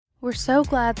We're so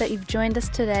glad that you've joined us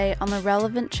today on the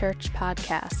Relevant Church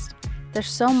podcast. There's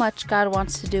so much God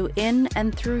wants to do in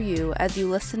and through you as you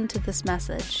listen to this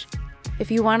message.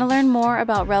 If you want to learn more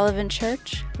about Relevant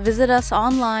Church, visit us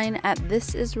online at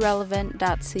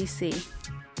thisisrelevant.cc.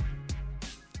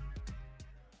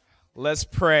 Let's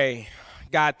pray.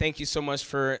 God, thank you so much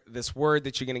for this word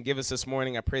that you're going to give us this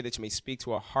morning. I pray that you may speak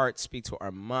to our hearts, speak to our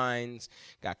minds.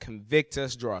 God, convict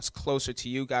us, draw us closer to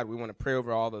you. God, we want to pray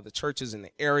over all of the churches in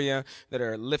the area that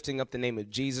are lifting up the name of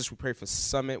Jesus. We pray for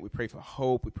Summit. We pray for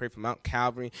Hope. We pray for Mount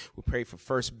Calvary. We pray for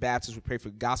First Baptist. We pray for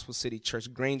Gospel City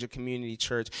Church, Granger Community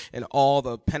Church, and all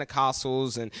the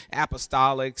Pentecostals and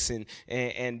Apostolics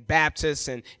and Baptists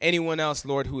and anyone else,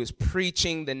 Lord, who is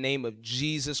preaching the name of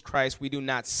Jesus Christ. We do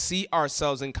not see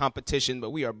ourselves in competition, but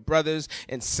we are brothers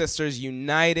and sisters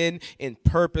united in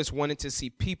purpose, wanting to see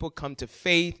people come to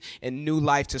faith and new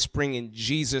life to spring in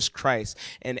Jesus Christ.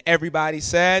 And everybody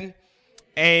said,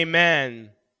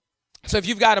 amen. So if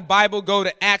you've got a Bible, go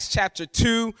to Acts chapter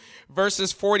 2,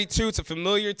 verses 42. It's a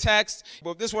familiar text.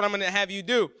 But this is what I'm going to have you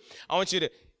do. I want you to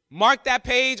mark that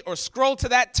page or scroll to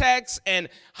that text and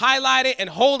highlight it and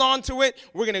hold on to it.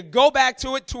 We're going to go back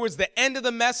to it towards the end of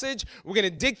the message. We're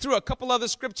going to dig through a couple other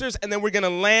scriptures, and then we're going to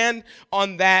land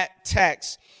on that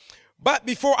text. But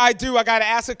before I do, I got to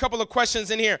ask a couple of questions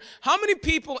in here. How many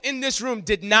people in this room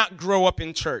did not grow up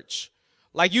in church?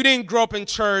 Like you didn't grow up in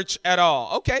church at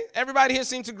all. Okay, everybody here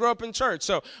seems to grow up in church.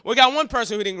 So we got one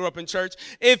person who didn't grow up in church.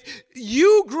 If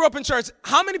you grew up in church,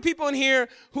 how many people in here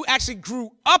who actually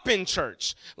grew up in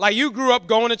church? Like you grew up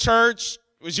going to church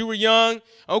as you were young?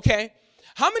 Okay.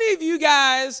 How many of you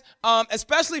guys,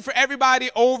 especially for everybody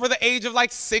over the age of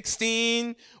like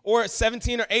 16 or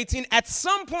 17 or 18, at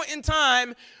some point in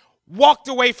time, walked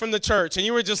away from the church and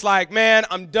you were just like, man,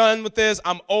 I'm done with this.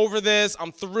 I'm over this.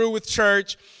 I'm through with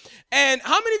church. And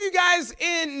how many of you guys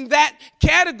in that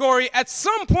category at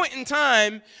some point in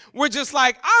time were just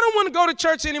like, I don't want to go to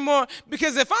church anymore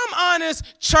because if I'm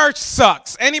honest, church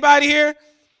sucks. Anybody here?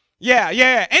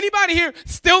 Yeah. Anybody here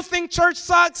still think church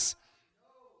sucks?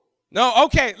 No?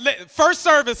 Okay. First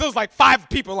service, it was like 5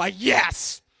 people like,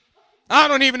 yes. I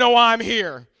don't even know why I'm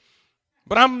here,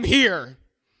 but I'm here.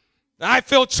 I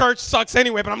feel church sucks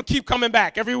anyway, but I'm going to keep coming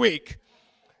back every week.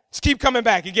 Just keep coming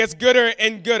back. It gets gooder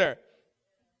and gooder.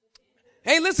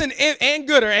 Hey, listen, and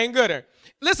gooder.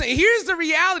 Listen, here's the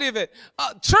reality of it.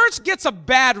 Church gets a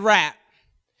bad rap.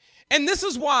 And this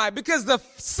is why. Because the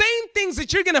same things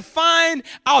that you're going to find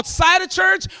outside of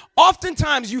church,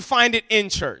 oftentimes you find it in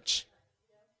church.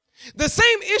 The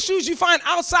same issues you find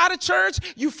outside of church,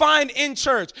 you find in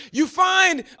church. You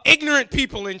find ignorant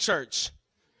people in church.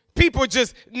 People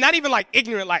just, not even like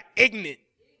ignorant, like ignorant.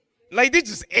 Like they're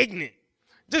just ignorant.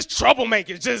 Just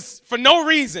troublemakers, just for no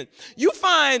reason. You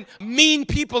find mean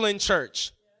people in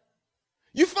church.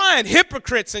 You find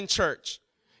hypocrites in church.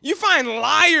 You find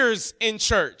liars in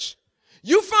church.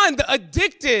 You find the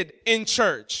addicted in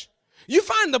church. You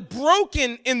find the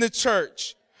broken in the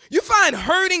church. You find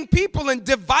hurting people and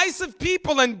divisive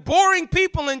people and boring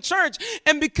people in church.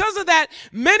 And because of that,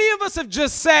 many of us have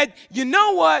just said, you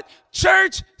know what?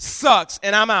 Church sucks,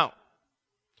 and I'm out.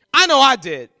 I know I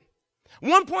did.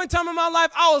 One point in time in my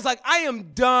life, I was like, I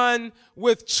am done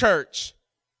with church.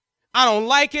 I don't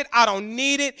like it. I don't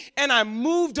need it. And I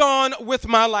moved on with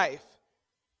my life.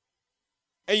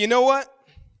 And you know what?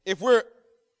 If we're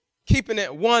keeping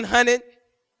it 100,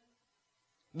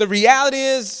 the reality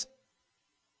is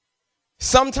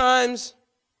sometimes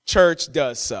church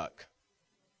does suck.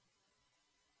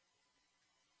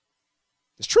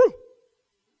 It's true.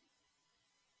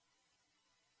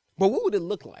 But what would it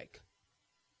look like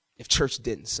if church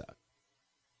didn't suck?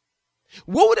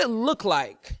 What would it look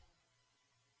like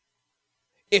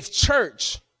if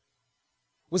church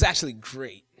was actually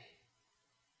great?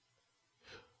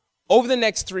 Over the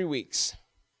next 3 weeks,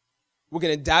 we're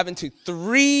going to dive into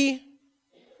 3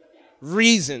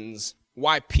 reasons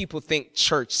why people think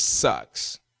church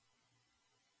sucks.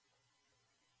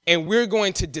 And we're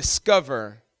going to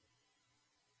discover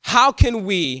how can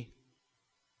we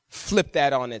flip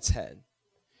that on its head.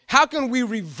 How can we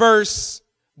reverse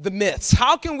the myths?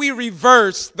 How can we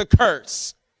reverse the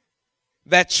curse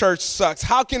that church sucks?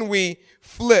 How can we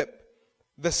flip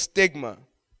the stigma?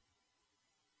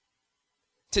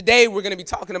 Today, we're going to be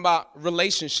talking about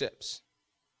relationships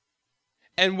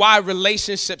and why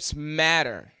relationships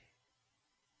matter.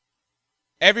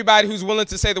 Everybody who's willing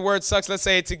to say the word sucks, let's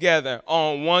say it together.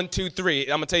 On 1, 2, 3. I'm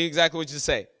going to tell you exactly what you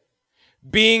say.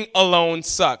 Being alone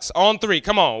sucks. On 3.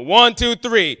 Come on. 1, 2,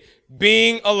 3.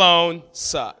 Being alone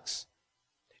sucks.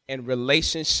 And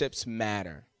relationships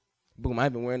matter. Boom,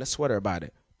 I've been wearing a sweater about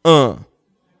it.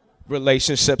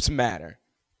 Relationships matter.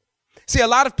 See, a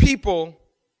lot of people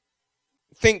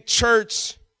think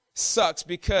church sucks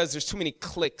because there's too many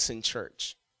cliques in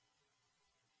church.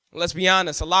 Let's be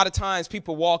honest, a lot of times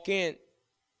people walk in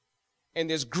and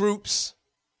there's groups,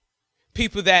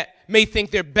 people that may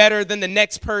think they're better than the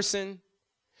next person,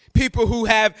 people who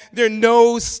have their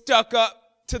nose stuck up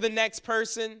to the next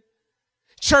person.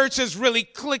 Church is really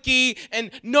cliquey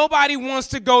and nobody wants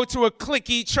to go to a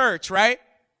cliquey church, right?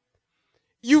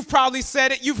 You've probably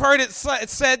said it. You've heard it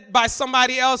said by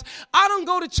somebody else. I don't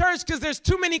go to church because there's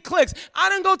too many cliques. I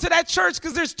don't go to that church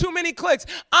because there's too many cliques.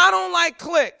 I don't like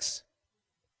cliques.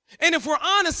 And if we're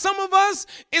honest, some of us,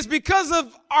 it's because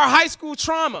of our high school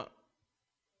trauma.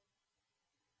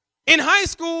 In high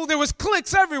school, there was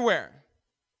cliques everywhere.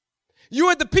 You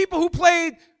had the people who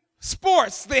played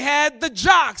sports. They had the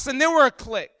jocks, and they were a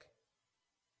clique.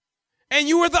 And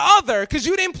you were the other because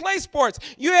you didn't play sports.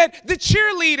 You had the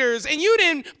cheerleaders and you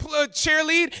didn't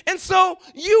cheerlead. And so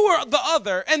you were the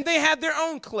other and they had their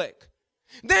own clique.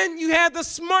 Then you had the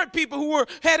smart people who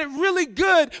had it really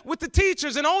good with the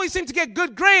teachers and always seemed to get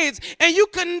good grades. And you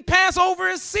couldn't pass over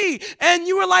a C. And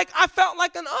you were like, I felt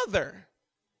like an other.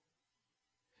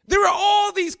 There were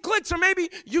all these cliques, or maybe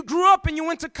you grew up and you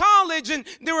went to college and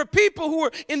there were people who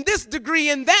were in this degree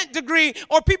and that degree,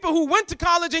 or people who went to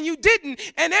college and you didn't,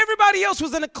 and everybody else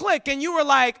was in a clique and you were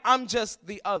like, I'm just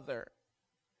the other.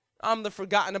 I'm the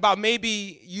forgotten about.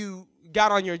 Maybe you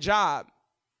got on your job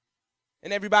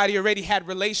and everybody already had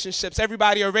relationships,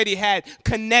 everybody already had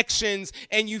connections,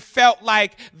 and you felt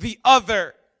like the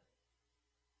other.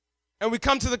 And we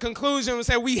come to the conclusion and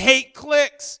say, we hate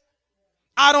cliques.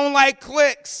 I don't like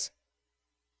cliques.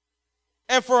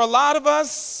 And for a lot of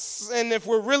us, and if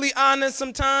we're really honest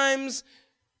sometimes,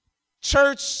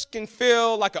 church can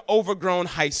feel like an overgrown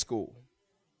high school.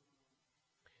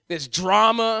 There's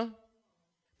drama,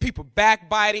 people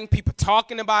backbiting, people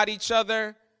talking about each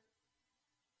other,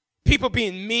 people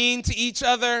being mean to each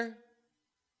other,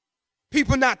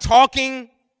 people not talking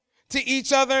to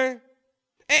each other.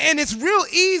 And it's real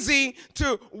easy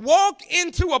to walk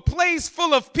into a place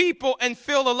full of people and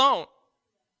feel alone.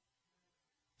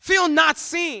 Feel not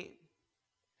seen.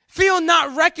 Feel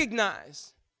not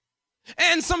recognized.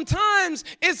 And sometimes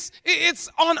it's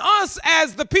on us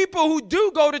as the people who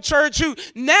do go to church, who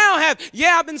now have,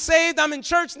 I've been saved, I'm in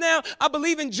church now, I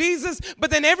believe in Jesus.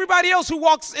 But then everybody else who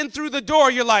walks in through the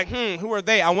door, you're like, who are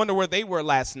they? I wonder where they were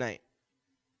last night.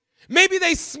 Maybe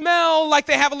they smell like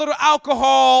they have a little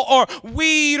alcohol or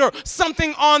weed or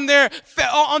something on their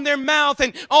mouth,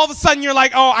 and all of a sudden you're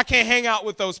like, I can't hang out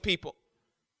with those people.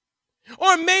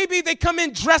 Or maybe they come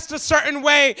in dressed a certain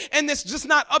way and it's just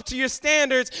not up to your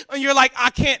standards, and you're like,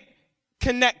 I can't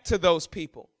connect to those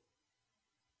people.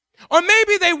 Or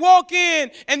maybe they walk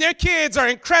in and their kids are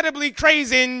incredibly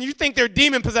crazy and you think they're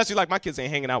demon possessed. You're like, my kids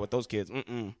ain't hanging out with those kids.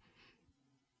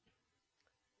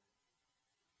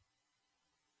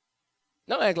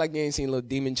 Don't act like you ain't seen little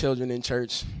demon children in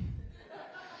church.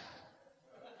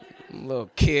 Little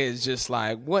kids just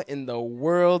like, what in the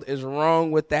world is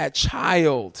wrong with that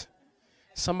child?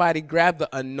 Somebody grab the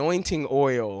anointing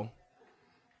oil.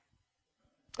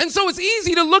 And so it's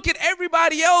easy to look at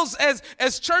everybody else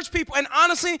as church people. And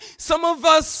honestly, some of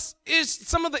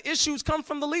the issues come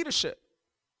from the leadership.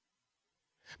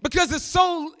 Because it's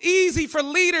so easy for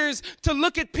leaders to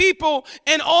look at people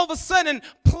and all of a sudden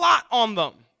plot on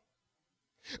them.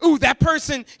 Ooh, that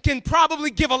person can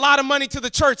probably give a lot of money to the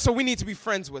church, so we need to be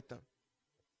friends with them.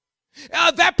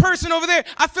 That person over there,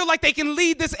 I feel like they can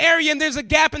lead this area and there's a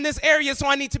gap in this area, so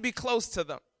I need to be close to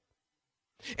them.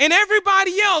 And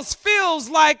everybody else feels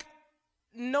like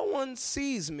no one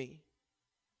sees me.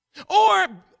 Or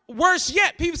worse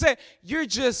yet, people say, you're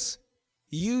just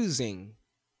using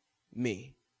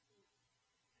me.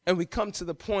 And we come to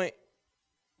the point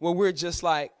where we're just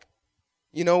like,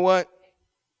 you know what?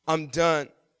 I'm done.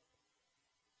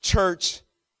 Church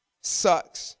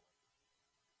sucks.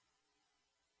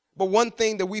 But one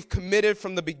thing that we've committed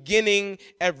from the beginning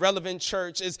at Relevant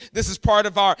Church is, this is part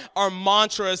of our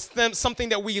mantra, something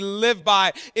that we live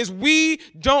by, is we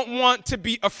don't want to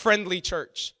be a friendly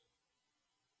church.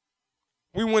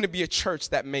 We want to be a church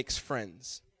that makes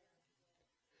friends.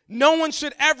 No one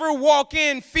should ever walk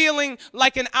in feeling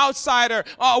like an outsider.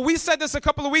 We said this a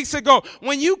couple of weeks ago.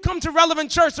 When you come to Relevant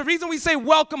Church, the reason we say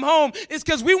welcome home is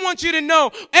because we want you to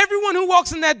know everyone who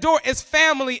walks in that door is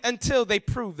family until they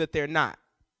prove that they're not.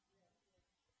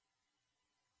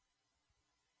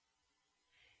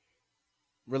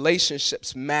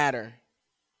 Relationships matter.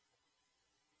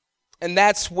 And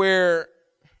that's where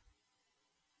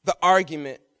the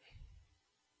argument,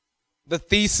 the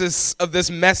thesis of this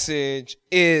message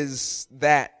is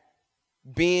that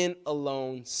being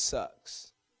alone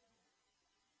sucks.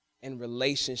 and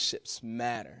relationships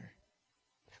matter.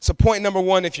 So point number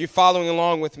one, if you're following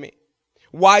along with me,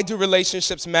 why do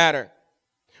relationships matter?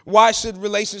 Why should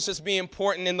relationships be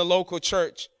important in the local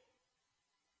church?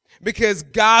 Because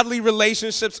godly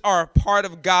relationships are a part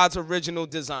of God's original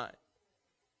design.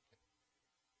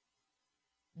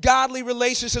 Godly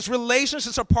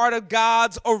relationships are part of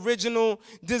God's original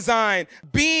design.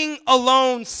 Being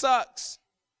alone sucks.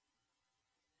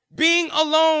 Being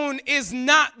alone is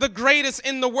not the greatest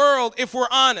in the world, if we're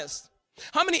honest.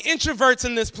 How many introverts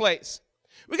in this place?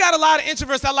 We got a lot of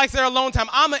introverts that like their alone time.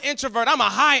 I'm an introvert. I'm a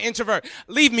high introvert.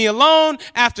 Leave me alone.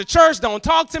 After church, don't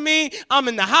talk to me. I'm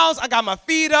in the house. I got my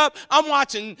feet up. I'm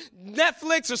watching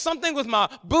Netflix or something with my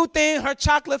boo thing, her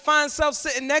chocolate fine self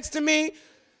sitting next to me.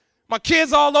 My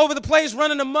kids all over the place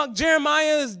running amok.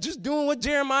 Jeremiah is just doing what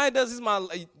Jeremiah does.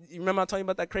 You remember I told you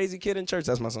about that crazy kid in church?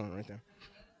 That's my son right there.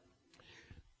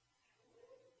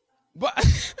 But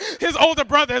his older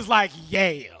brother is like,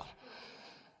 yeah,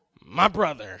 my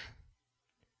brother.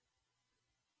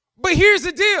 But here's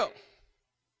the deal.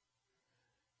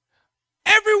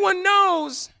 Everyone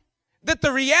knows that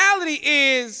the reality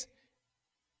is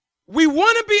we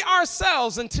want to be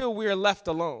ourselves until we're left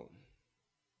alone.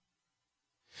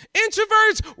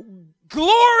 Introverts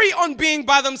glory on being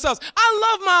by themselves. I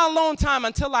love my alone time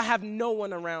until I have no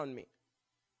one around me.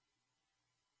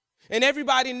 And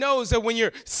everybody knows that when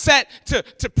you're set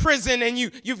to prison and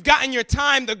you've gotten your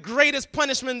time, the greatest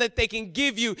punishment that they can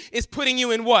give you is putting you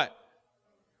in what?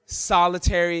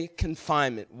 Solitary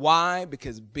confinement. Why?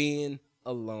 Because being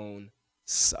alone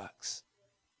sucks.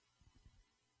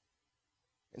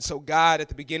 And so God, at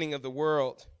the beginning of the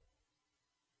world,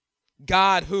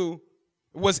 God who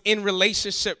was in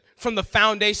relationship from the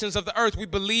foundations of the earth. We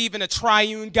believe in a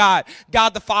triune God,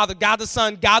 God the Father, God the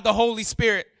Son, God the Holy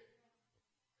Spirit.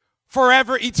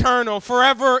 Forever eternal,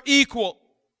 forever equal.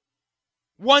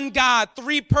 One God,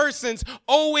 three persons,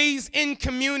 always in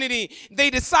community. They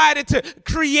decided to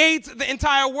create the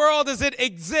entire world as it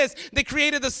exists. They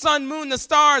created the sun, moon, the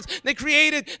stars. They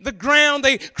created the ground.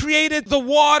 They created the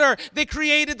water. They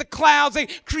created the clouds. They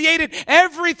created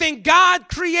everything. God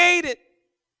created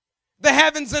the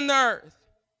heavens and the earth.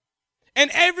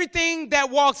 And everything that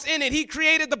walks in it. He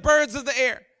created the birds of the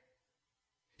air.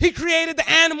 He created the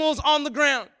animals on the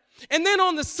ground. And then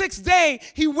on the sixth day,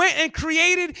 he went and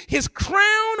created his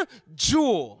crown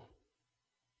jewel,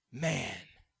 man.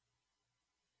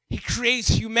 He creates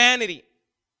humanity.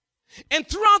 And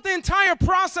throughout the entire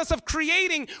process of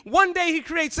creating, one day he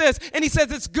creates this and he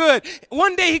says it's good.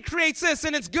 One day he creates this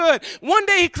and it's good. One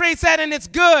day he creates that and it's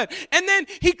good. And then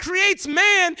he creates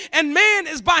man and man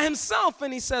is by himself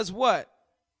and he says what?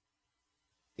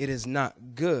 It is not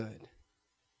good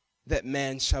that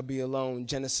man shall be alone.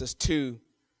 Genesis 2,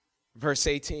 verse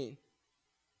 18. It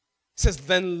says,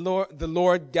 then the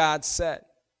Lord God said,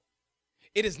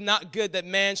 it is not good that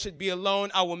man should be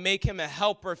alone. I will make him a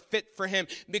helper fit for him.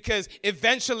 Because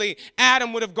eventually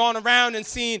Adam would have gone around and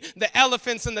seen the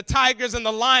elephants and the tigers and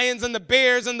the lions and the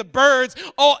bears and the birds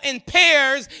all in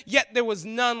pairs, yet there was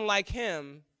none like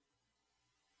him.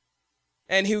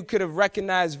 And he could have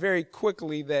recognized very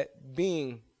quickly that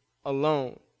being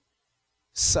alone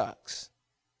sucks.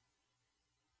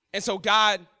 And so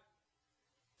God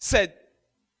said,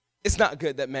 it's not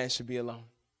good that man should be alone.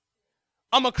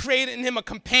 I'm going to create in him a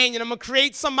companion. I'm going to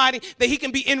create somebody that he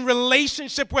can be in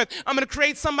relationship with. I'm going to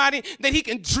create somebody that he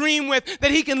can dream with,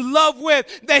 that he can love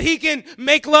with, that he can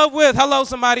make love with. Hello,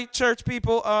 somebody, church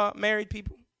people, married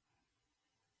people.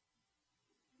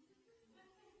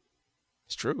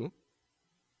 It's true.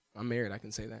 I'm married, I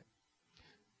can say that.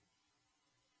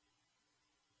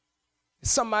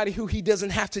 Somebody who he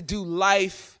doesn't have to do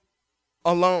life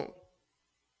alone.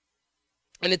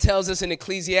 And it tells us in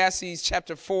Ecclesiastes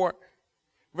chapter 4,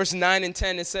 verse 9 and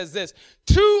 10, it says this,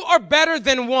 2 are better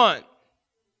than 1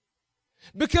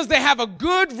 because they have a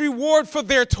good reward for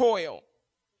their toil.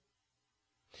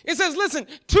 It says, listen,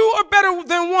 2 are better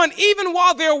than 1 even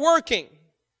while they're working.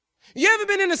 You ever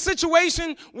been in a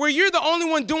situation where you're the only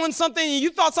one doing something and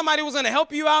you thought somebody was going to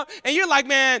help you out and you're like,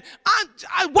 man,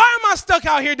 why am I stuck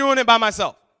out here doing it by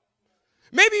myself?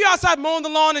 Maybe you're outside mowing the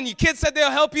lawn and your kids said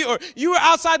they'll help you, or you were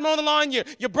outside mowing the lawn,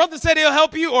 your brother said he'll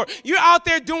help you, or you're out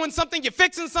there doing something, you're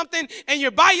fixing something, and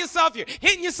you're by yourself, you're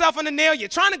hitting yourself on the nail, you're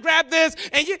trying to grab this,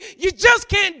 and you just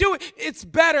can't do it. It's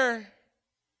better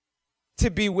to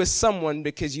be with someone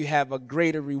because you have a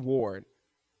greater reward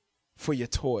for your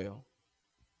toil.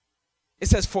 It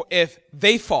says, for if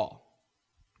they fall,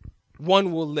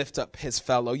 one will lift up his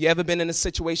fellow. You ever been in a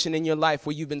situation in your life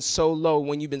where you've been so low,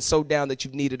 when you've been so down that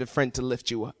you've needed a friend to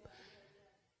lift you up?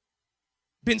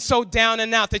 been so down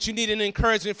and out that you need an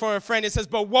encouragement from a friend. It says,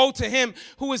 but woe to him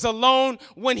who is alone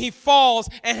when he falls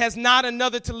and has not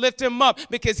another to lift him up,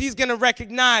 because he's going to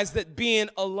recognize that being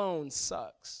alone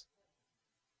sucks.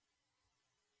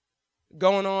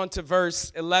 Going on to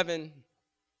verse 11.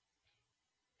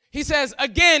 He says,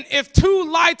 again, if two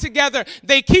lie together,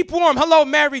 they keep warm. Hello,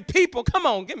 married people. Come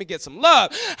on, get some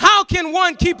love. How can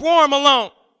one keep warm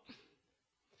alone?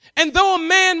 And though a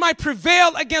man might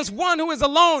prevail against one who is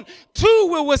alone, two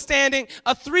will withstanding.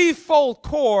 A threefold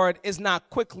cord is not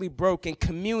quickly broken.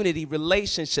 Community,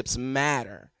 relationships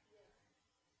matter.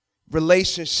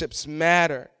 Relationships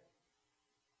matter.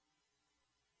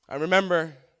 I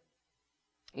remember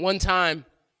one time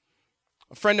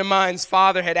a friend of mine's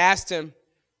father had asked him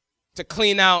to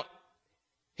clean out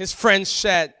his friend's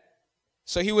shed.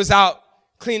 So he was out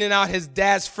cleaning out his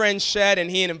dad's friend's shed,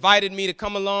 and he had invited me to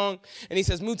come along. And he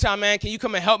says, Muta, man, can you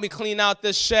come and help me clean out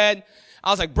this shed? I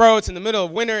was like, bro, it's in the middle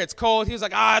of winter. It's cold. He was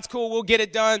like, it's cool. We'll get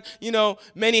it done. You know,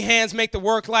 many hands make the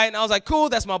work light. And I was like, cool.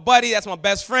 That's my buddy. That's my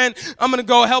best friend. I'm going to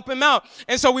go help him out.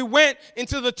 And so we went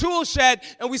into the tool shed,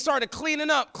 and we started cleaning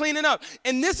up.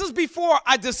 And this is before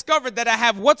I discovered that I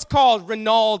have what's called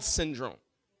Raynaud's syndrome.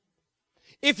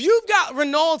 If you've got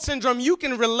Raynaud's syndrome, you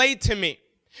can relate to me.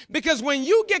 Because when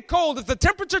you get cold, if the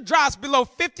temperature drops below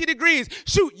 50 degrees,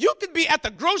 shoot, you could be at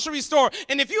the grocery store,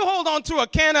 and if you hold on to a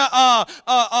can of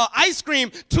ice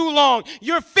cream too long,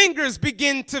 your fingers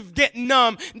begin to get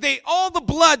numb. All the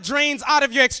blood drains out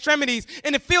of your extremities,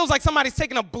 and it feels like somebody's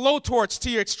taking a blowtorch to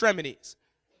your extremities.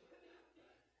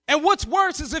 And what's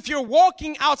worse is if you're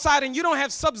walking outside and you don't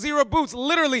have Sub-Zero boots.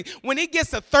 Literally, when it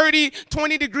gets to 30,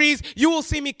 20 degrees, you will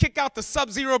see me kick out the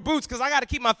Sub-Zero boots because I got to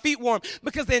keep my feet warm,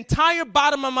 because the entire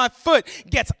bottom of my foot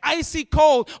gets icy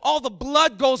cold. All the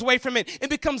blood goes away from it. It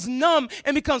becomes numb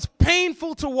and becomes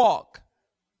painful to walk.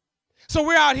 So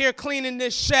we're out here cleaning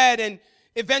this shed, and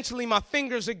eventually my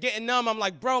fingers are getting numb. I'm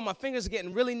like, bro, my fingers are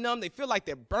getting really numb. They feel like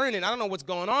they're burning. I don't know what's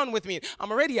going on with me.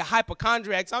 I'm already a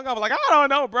hypochondriac, so I'm like, I don't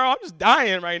know, bro. I'm just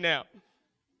dying right now.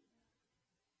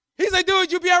 He's like,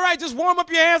 dude, you'll be all right. Just warm up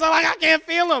your hands. I'm like, I can't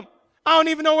feel them. I don't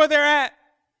even know where they're at.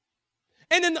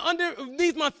 And then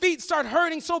underneath my feet start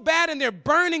hurting so bad, and they're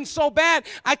burning so bad,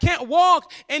 I can't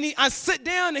walk. And I sit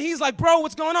down, and he's like, bro,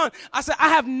 what's going on? I said, I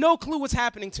have no clue what's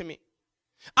happening to me.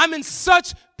 I'm in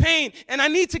such pain, and I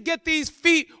need to get these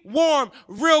feet warm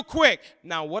real quick.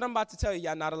 Now, what I'm about to tell you,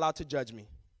 y'all not allowed to judge me.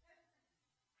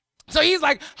 So he's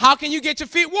like, how can you get your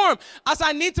feet warm? I said,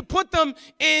 I need to put them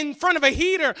in front of a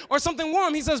heater or something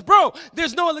warm. He says, bro,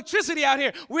 there's no electricity out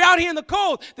here. We're out here in the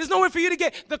cold. There's nowhere for you to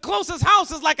get. The closest house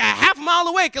is like a half mile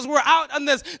away because we're out on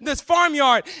this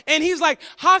farmyard. And he's like,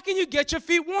 how can you get your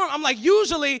feet warm? I'm like,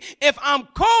 usually if I'm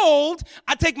cold,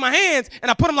 I take my hands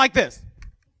and I put them like this.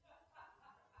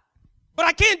 But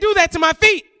I can't do that to my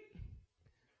feet.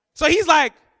 So he's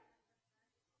like,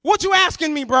 what you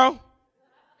asking me, bro?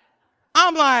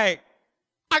 I'm like,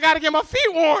 I got to get my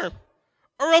feet warm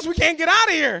or else we can't get out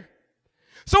of here.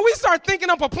 So we start thinking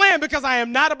up a plan, because I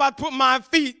am not about to put my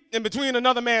feet in between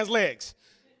another man's legs.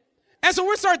 And so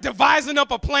we start devising up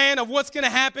a plan of what's going to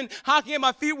happen, how I can get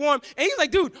my feet warm. And he's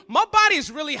like, dude, my body is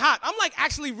really hot. I'm like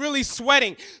actually really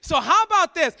sweating. So how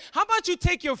about this? How about you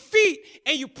take your feet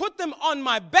and you put them on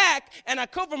my back, and I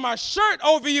cover my shirt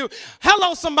over you.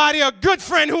 Hello, somebody, a good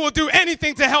friend who will do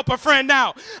anything to help a friend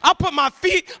out. I put my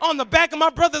feet on the back of my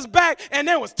brother's back, and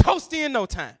there was toasty in no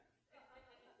time.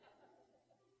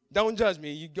 Don't judge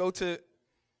me. You go to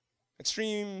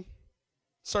extreme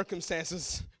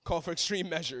circumstances, call for extreme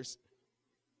measures.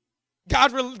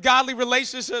 Godly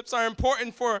relationships are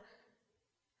important for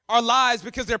our lives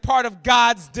because they're part of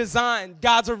God's design,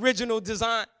 God's original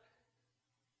design.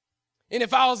 And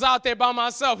if I was out there by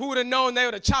myself, who would have known they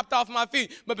would have chopped off my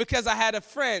feet? But because I had a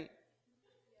friend,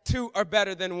 two are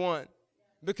better than one,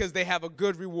 because they have a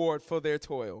good reward for their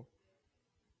toil.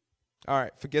 All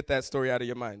right, forget that story out of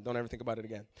your mind. Don't ever think about it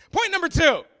again. Point number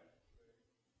 2.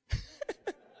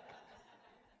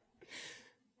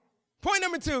 Point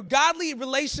number 2, godly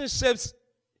relationships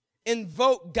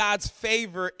invoke God's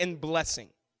favor and blessing.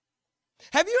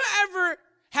 Have you ever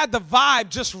had the vibe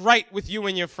just right with you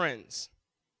and your friends?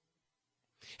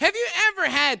 Have you ever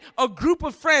had a group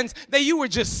of friends that you were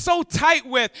just so tight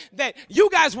with that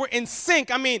you guys were in sync?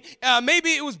 I mean,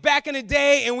 maybe it was back in the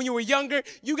day, and when you were younger,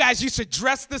 you guys used to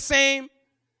dress the same.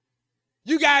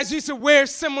 You guys used to wear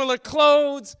similar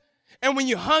clothes. And when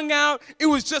you hung out, it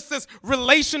was just this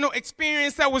relational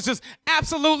experience that was just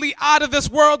absolutely out of this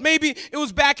world. Maybe it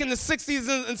was back in the 60s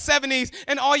and 70s,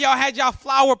 and all y'all had y'all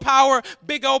flower power,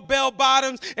 big old bell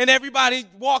bottoms, and everybody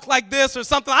walked like this or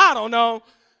something. I don't know.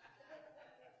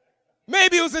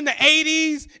 Maybe it was in the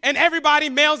 80s and everybody,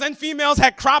 males and females,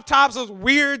 had crop tops. It was a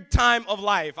weird time of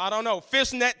life. I don't know.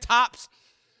 Fishnet tops.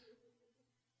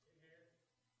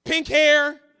 Pink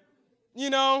hair,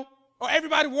 Or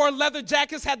everybody wore leather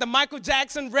jackets, had the Michael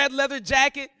Jackson red leather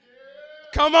jacket.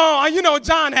 Come on.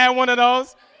 John had one of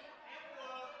those.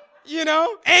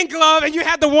 And glove. And you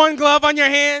had the one glove on your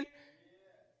hand.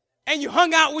 And you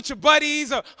hung out with your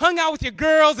buddies or hung out with your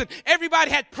girls, and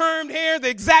everybody had permed hair the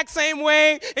exact same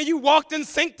way, and you walked in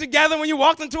sync together when you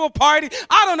walked into a party.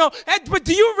 I don't know. But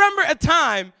do you remember a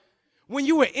time when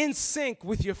you were in sync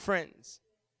with your friends?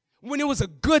 When it was a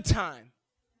good time?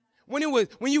 When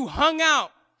you hung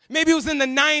out? Maybe it was in the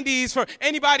 90s for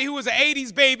anybody who was an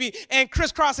 80s baby, and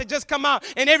Criss Cross had just come out,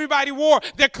 and everybody wore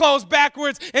their clothes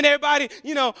backwards, and everybody,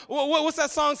 what's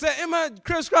that song say?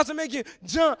 Criss Cross will make you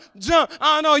jump.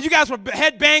 I don't know. You guys were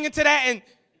head banging to that, and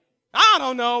I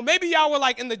don't know. Maybe y'all were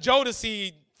like in the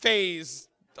Jodeci phase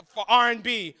for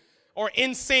R&B, or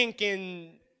NSYNC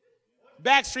and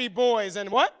Backstreet Boys, and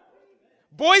what?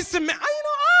 Boyz II Men. I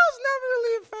was never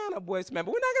really a fan of Boyz II Men,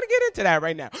 but we're not gonna get into that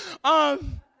right now.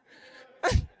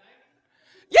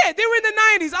 Yeah, they were in the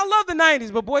 90s. I love the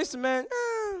 90s, but Boyz II Men,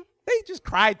 they just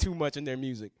cried too much in their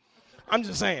music. I'm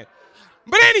just saying.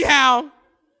 But anyhow,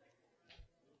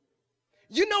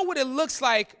 you know what it looks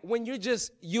like when you're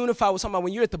just unified with somebody,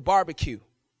 when you're at the barbecue,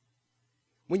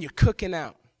 when you're cooking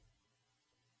out,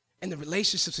 and the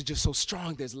relationships are just so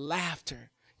strong. There's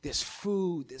laughter, there's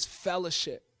food, there's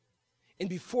fellowship. And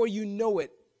before you know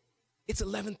it, it's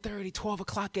 11:30, 12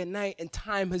 o'clock at night, and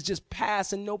time has just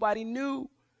passed and nobody knew.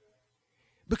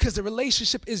 Because the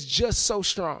relationship is just so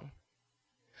strong.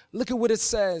 Look at what it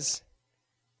says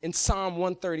in Psalm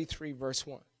 133, verse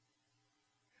 1.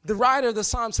 The writer of the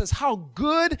psalm says, how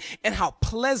good and how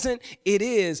pleasant it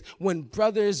is when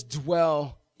brothers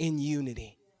dwell in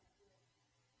unity.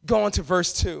 Go on to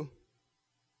verse 2.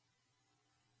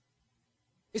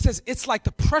 It says, it's like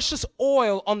the precious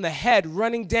oil on the head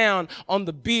running down on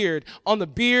the beard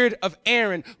of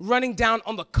Aaron, running down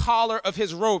on the collar of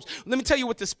his robes. Let me tell you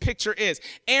what this picture is.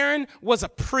 Aaron was a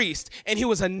priest, and he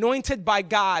was anointed by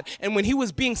God. And when he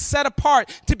was being set apart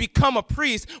to become a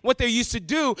priest, what they used to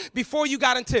do before you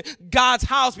got into God's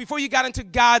house, before you got into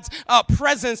God's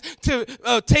presence to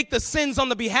take the sins on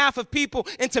the behalf of people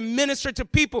and to minister to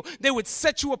people, they would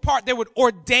set you apart. They would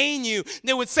ordain you.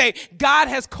 They would say, God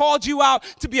has called you out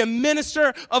to be a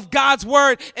minister of God's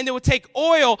word, and they would take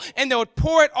oil and they would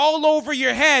pour it all over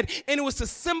your head, and it was to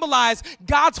symbolize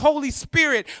God's Holy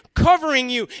Spirit covering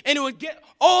you, and it would get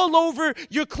all over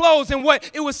your clothes. And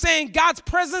what it was saying, God's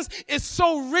presence is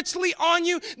so richly on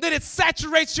you that it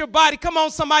saturates your body. Come on,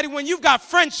 somebody, when you've got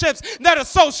friendships that are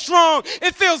so strong,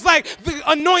 it feels like the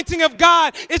anointing of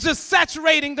God is just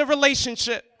saturating the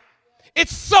relationship.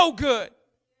 It's so good.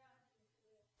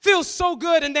 Feels so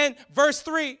good. And then verse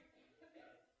 3.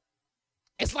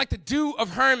 It's like the dew of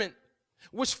Hermon,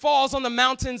 which falls on the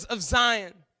mountains of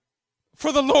Zion.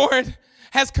 For the Lord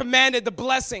has commanded the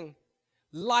blessing,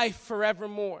 life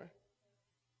forevermore.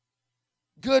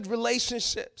 Good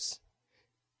relationships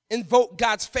invoke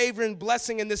God's favor and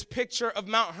blessing in this picture of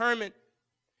Mount Hermon.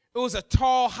 It was a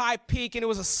tall, high peak, and it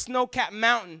was a snow-capped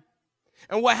mountain.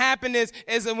 And what happened is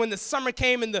that when the summer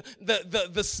came and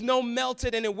the snow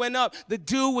melted and it went up, the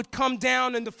dew would come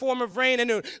down in the form of rain,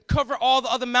 and it would cover all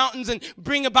the other mountains and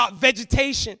bring about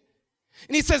vegetation.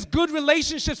 And he says good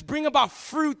relationships bring about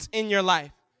fruit in your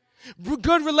life.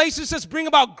 Good relationships bring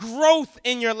about growth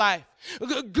in your life.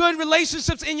 Good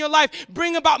relationships in your life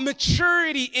bring about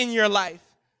maturity in your life,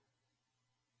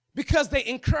 because they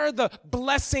incur the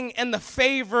blessing and the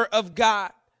favor of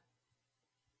God.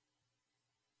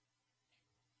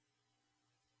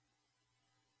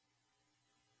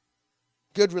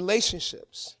 Good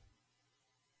relationships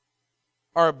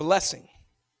are a blessing.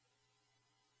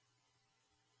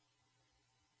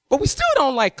 But we still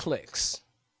don't like cliques.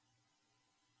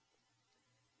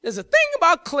 There's a thing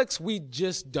about cliques we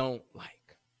just don't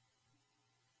like.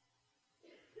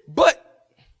 But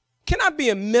can I be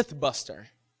a myth buster?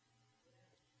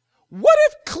 What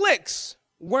if cliques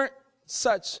weren't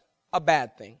such a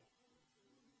bad thing?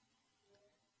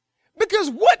 Because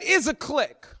what is a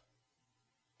clique?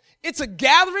 It's a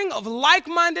gathering of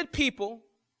like-minded people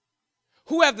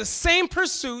who have the same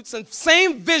pursuits and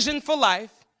same vision for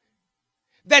life,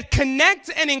 that connect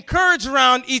and encourage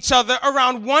around each other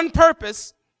around one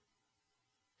purpose,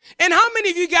 And how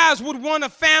many of you guys would want a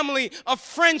family, a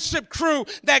friendship crew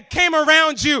that came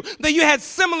around you, that you had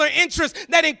similar interests,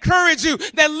 that encouraged you,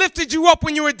 that lifted you up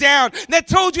when you were down, that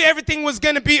told you everything was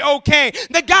going to be okay,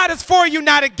 that God is for you,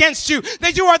 not against you,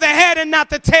 that you are the head and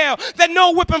not the tail, that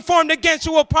no weapon formed against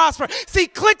you will prosper. See,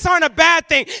 cliques aren't a bad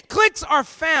thing. Cliques are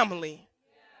family.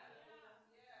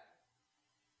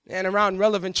 And around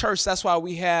Relevant Church, that's why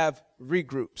we have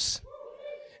regroups.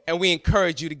 And we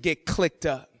encourage you to get clicked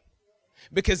up.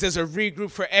 Because there's a regroup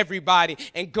for everybody,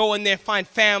 and go in there, find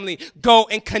family, go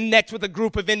and connect with a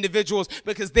group of individuals,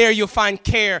 because there you'll find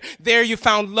care, there you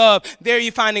find love, there you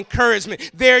find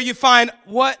encouragement, there you find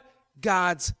what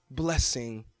God's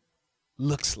blessing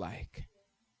looks like.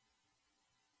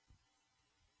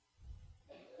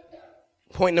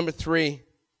 Point number 3,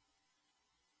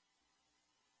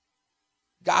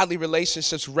 godly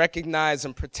relationships recognize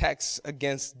and protects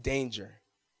against danger.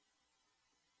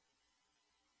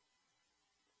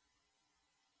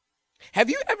 Have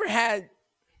you ever had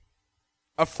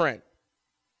a friend?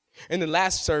 In the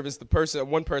last service,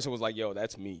 one person was like, yo,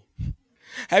 that's me.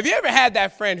 Have you ever had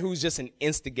that friend who's just an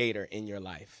instigator in your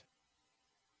life?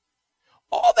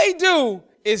 All they do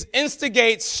is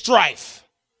instigate strife.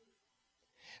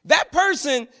 That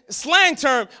person, slang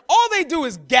term, all they do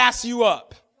is gas you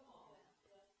up.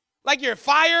 Like you're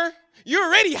fire, you're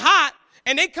already hot,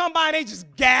 and they come by and they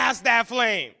just gas that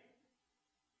flame.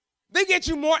 They get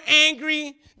you more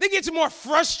angry. They get you more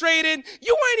frustrated.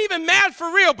 You weren't even mad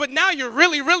for real, but now you're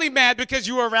really, really mad because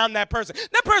you were around that person.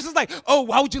 That person's like, oh,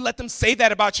 why would you let them say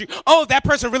that about you? Oh, that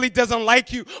person really doesn't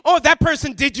like you. Oh, that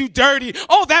person did you dirty.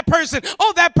 Oh, that person.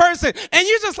 Oh, that person. And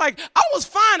you're just like, I was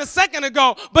fine a second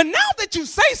ago, but now that you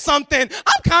say something,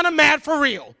 I'm kind of mad for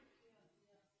real.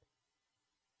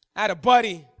 I had a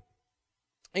buddy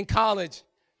in college.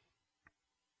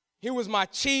 He was my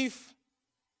chief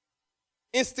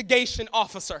instigation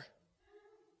officer.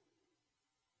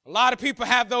 A lot of people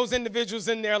have those individuals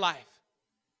in their life.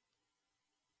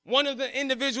 One of the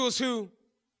individuals who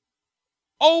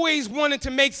always wanted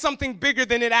to make something bigger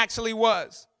than it actually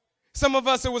was. Some of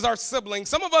us, it was our siblings.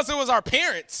 Some of us, it was our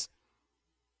parents.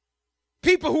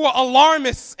 People who are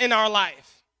alarmists in our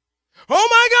life. Oh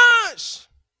my gosh!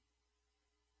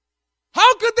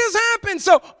 How could this happen?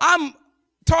 So I'm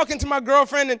talking to my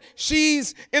girlfriend, and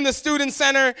she's in the student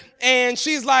center, and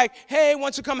she's like, hey, why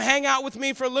don't you come hang out with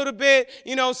me for a little bit?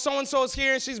 You know, so-and-so's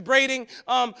here, and she's braiding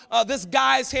this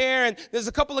guy's hair, and there's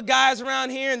a couple of guys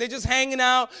around here, and they're just hanging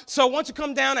out. So why don't you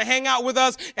come down and hang out with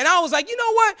us? And I was like, you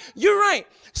know what? You're right.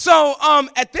 So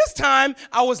at this time,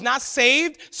 I was not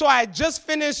saved, so I had just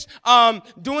finished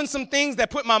doing some things that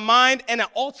put my mind in an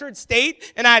altered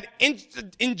state, and I had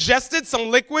ingested some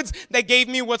liquids that gave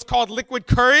me what's called liquid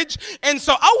courage, and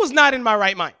so I was not in my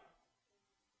right mind,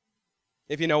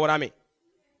 if you know what I mean.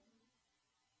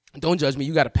 Don't judge me.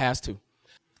 You got to pass too.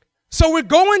 So we're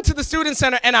going to the student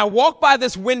center, and I walk by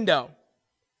this window,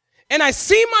 and I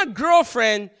see my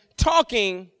girlfriend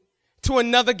talking to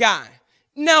another guy.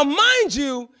 Now, mind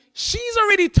you, she's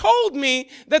already told me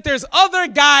that there's other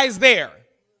guys there.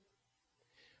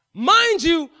 Mind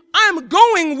you, I'm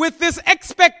going with this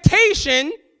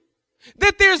expectation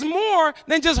that there's more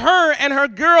than just her and her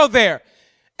girl there.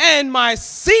 And my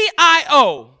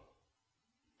CIO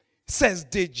says,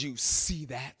 did you see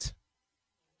that?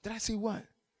 Did I see what?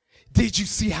 Did you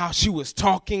see how she was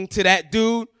talking to that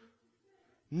dude?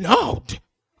 No.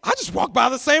 I just walked by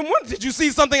the same one. Did you see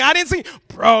something I didn't see?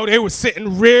 Bro, they were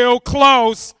sitting real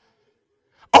close.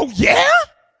 Oh, yeah?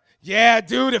 Yeah,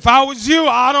 dude, if I was you,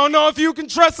 I don't know if you can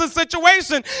trust the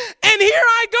situation. And here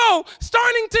I go,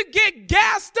 starting to get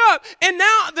gassed up. And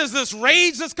now there's this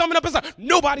rage that's coming up. It's like,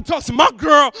 nobody talks to my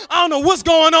girl. I don't know what's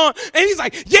going on. And he's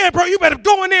like, yeah, bro, you better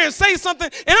go in there and say something.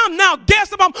 And I'm now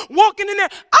gassed up. I'm walking in there.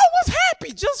 I was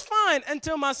happy, just fine,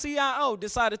 until my CIO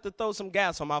decided to throw some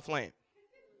gas on my flame.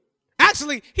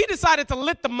 Actually, he decided to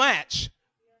lit the match.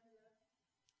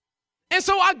 And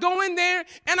so I go in there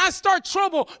and I start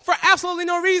trouble for absolutely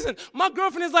no reason. My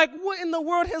girlfriend is like, what in the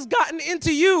world has gotten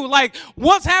into you? Like,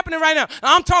 what's happening right now? And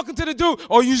I'm talking to the dude.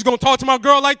 Oh, you just going to talk to my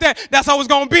girl like that? That's how it's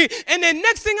going to be. And then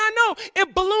next thing I know,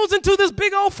 it balloons into this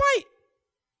big old fight.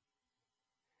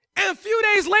 And a few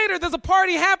days later, there's a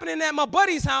party happening at my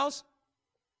buddy's house.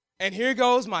 And here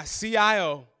goes my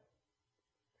CIO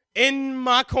in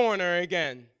my corner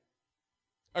again.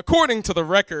 According to the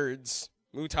records,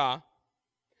 Mutah,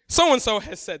 so-and-so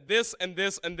has said this and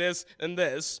this and this and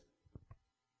this.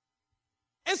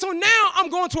 And so now I'm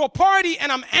going to a party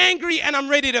and I'm angry and I'm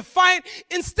ready to fight.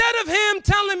 Instead of him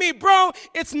telling me, bro,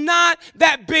 it's not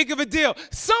that big of a deal.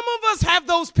 Some of us have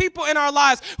those people in our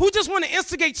lives who just want to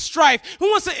instigate strife, who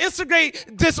wants to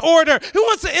instigate disorder, who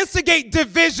wants to instigate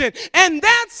division. And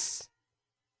that's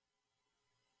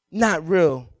not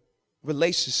real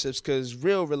relationships, because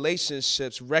real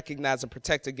relationships recognize and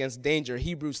protect against danger.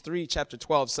 Hebrews 3, chapter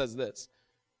 12 says this.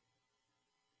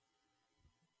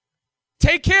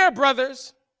 Take care,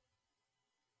 brothers.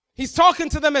 He's talking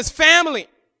to them as family.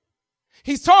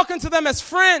 He's talking to them as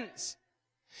friends.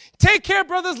 Take care,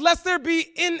 brothers, lest there be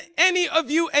in any of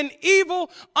you an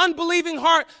evil, unbelieving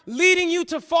heart leading you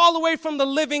to fall away from the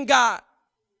living God.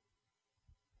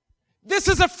 This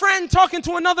is a friend talking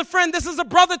to another friend. This is a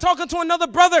brother talking to another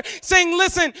brother saying,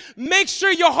 listen, make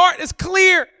sure your heart is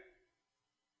clear.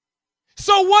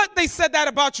 So what? They said that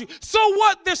about you. So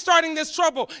what? They're starting this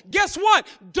trouble. Guess what?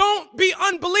 Don't be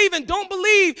unbelieving. Don't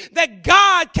believe that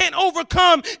God can't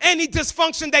overcome any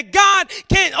dysfunction, that God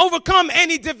can't overcome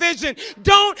any division.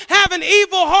 Don't have an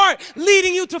evil heart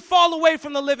leading you to fall away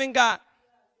from the living God.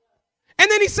 And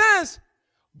then he says,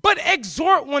 but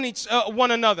exhort one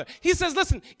another. He says,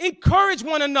 listen, encourage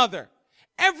one another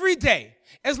every day,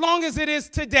 as long as it is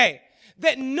today,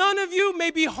 that none of you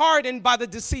may be hardened by the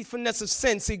deceitfulness of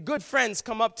sin. See, good friends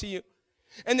come up to you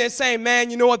and they're saying, man,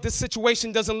 you know what? This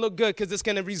situation doesn't look good because it's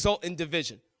going to result in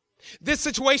division. This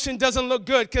situation doesn't look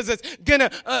good because it's going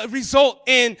to result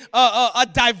in a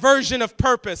diversion of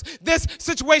purpose. This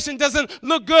situation doesn't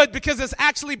look good because it's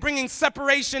actually bringing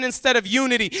separation instead of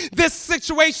unity. This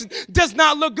situation does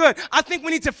not look good. I think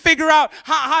we need to figure out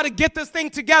how to get this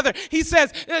thing together. He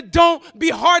says, don't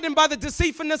be hardened by the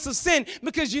deceitfulness of sin,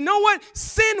 because you know what?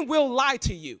 Sin will lie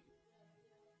to you.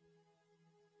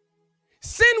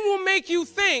 Sin will make you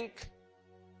think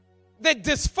that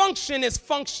dysfunction is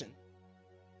function.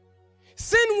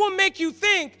 Sin will make you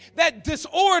think that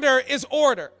disorder is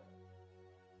order.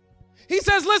 He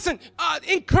says, listen,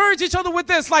 encourage each other with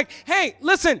this. Like, hey,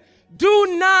 listen,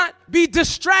 do not be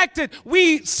distracted.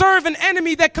 We serve an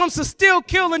enemy that comes to steal,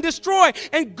 kill, and destroy.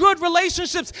 And good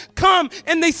relationships come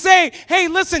and they say, hey,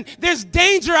 listen, there's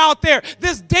danger out there.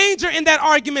 There's danger in that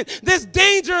argument. There's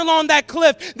danger along that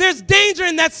cliff. There's danger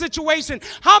in that situation.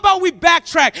 How about we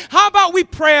backtrack? How about we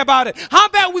pray about it? How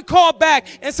about we call back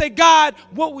and say, God,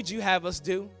 what would you have us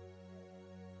do?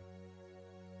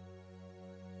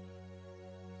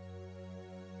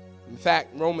 In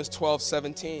fact, Romans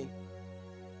 12:17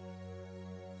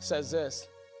 says this: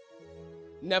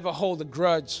 never hold a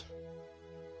grudge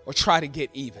or try to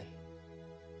get even,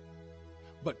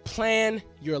 but plan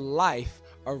your life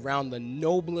around the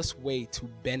noblest way to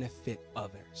benefit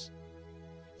others.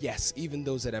 Yes, even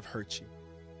those that have hurt you.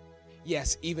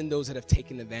 Yes, even those that have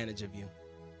taken advantage of you.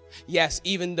 Yes,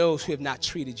 even those who have not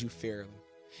treated you fairly.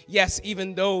 Yes,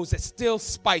 even those that still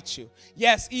spite you.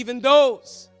 Yes, even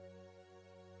those.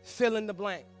 Fill in the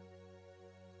blank.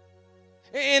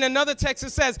 In another text,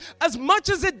 it says, as much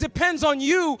as it depends on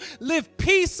you, live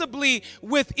peaceably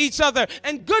with each other.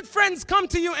 And good friends come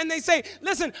to you and they say,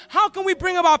 listen, how can we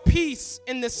bring about peace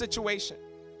in this situation?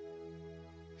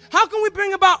 How can we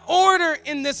bring about order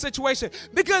in this situation?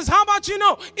 Because how about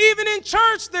even in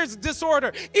church there's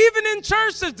disorder. Even in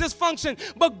church there's dysfunction.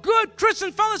 But good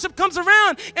Christian fellowship comes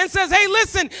around and says, hey,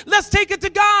 listen, let's take it to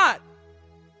God.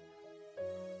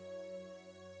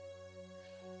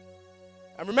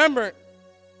 I remember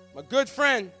my good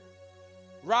friend,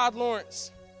 Rod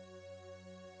Lawrence.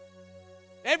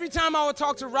 Every time I would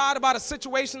talk to Rod about a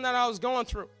situation that I was going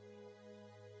through,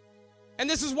 and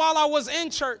this is while I was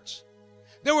in church,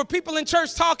 there were people in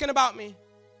church talking about me.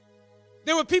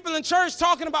 There were people in church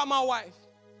talking about my wife.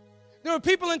 There were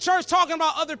people in church talking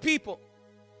about other people.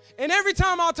 And every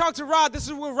time I would talk to Rod, this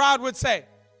is what Rod would say: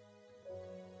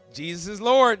 Jesus is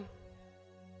Lord.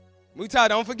 Mutai,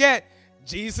 don't forget,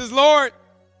 Jesus is Lord.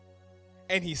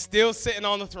 And he's still sitting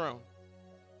on the throne.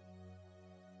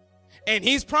 And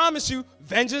he's promised you,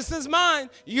 vengeance is mine.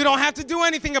 You don't have to do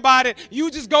anything about it.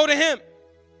 You just go to him.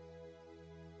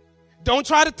 Don't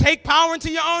try to take power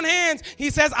into your own hands. He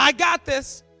says, I got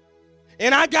this.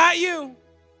 And I got you.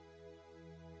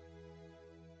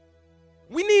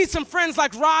 We need some friends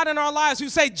like Rod in our lives who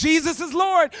say, Jesus is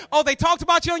Lord. Oh, they talked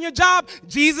about you on your job.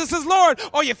 Jesus is Lord.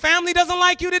 Oh, your family doesn't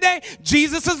like you today.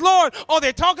 Jesus is Lord. Oh,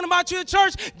 they're talking about you at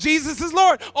church. Jesus is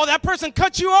Lord. Oh, that person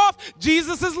cut you off.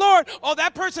 Jesus is Lord. Oh,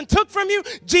 that person took from you.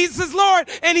 Jesus is Lord.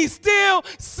 And he still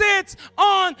sits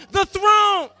on the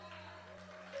throne.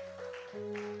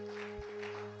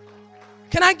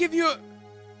 Can I give you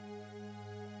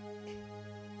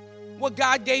what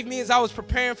God gave me as I was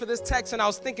preparing for this text, and I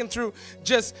was thinking through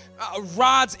just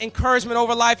Rod's encouragement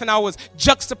over life, and I was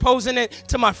juxtaposing it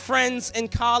to my friends in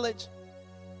college,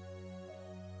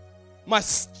 my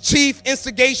chief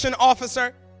instigation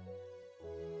officer.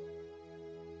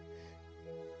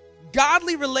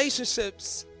 Godly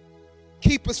relationships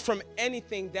keep us from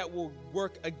anything that will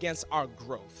work against our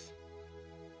growth.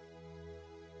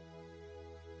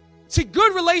 See,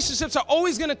 good relationships are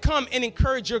always going to come and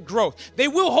encourage your growth. They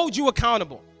will hold you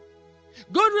accountable.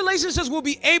 Good relationships will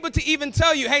be able to even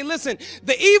tell you, hey, listen,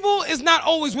 the evil is not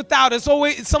always without.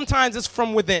 Sometimes it's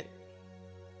from within.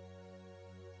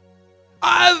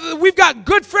 We've got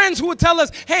good friends who will tell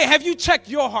us, hey, have you checked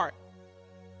your heart?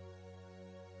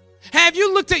 Have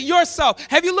you looked at yourself?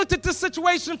 Have you looked at this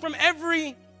situation from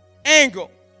every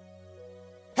angle?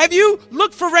 Have you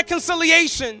looked for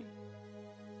reconciliation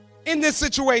in this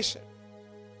situation?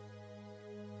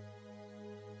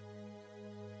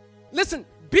 Listen,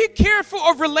 be careful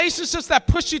of relationships that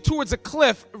push you towards a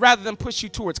cliff rather than push you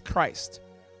towards Christ.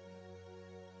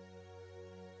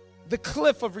 The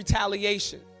cliff of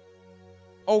retaliation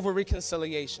over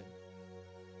reconciliation.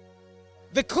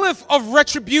 The cliff of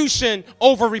retribution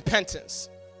over repentance.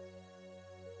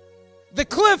 The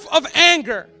cliff of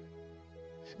anger.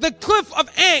 The cliff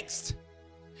of angst.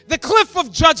 The cliff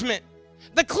of judgment.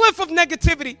 The cliff of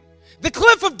negativity, the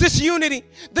cliff of disunity,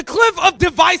 the cliff of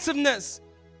divisiveness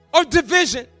or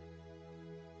division.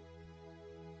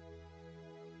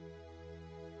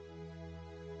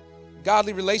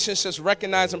 Godly relationships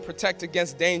recognize and protect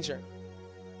against danger.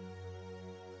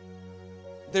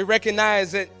 They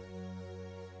recognize that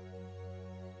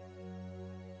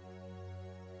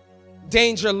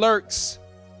danger lurks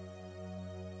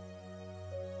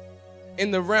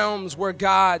in the realms where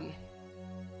God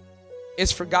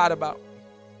is forgot about,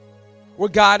 where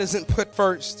God isn't put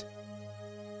first.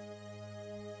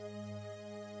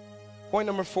 Point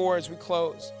number 4 as we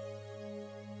close.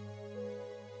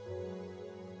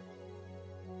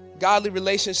 Godly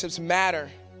relationships matter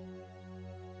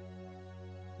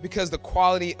because the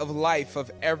quality of life of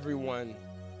everyone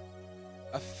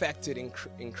affected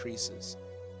increases.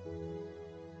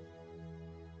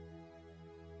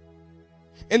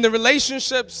 In the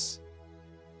relationships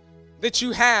that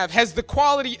you have, has the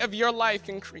quality of your life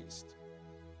increased?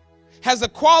 Has the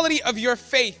quality of your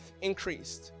faith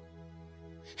increased?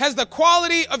 Has the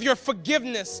quality of your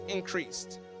forgiveness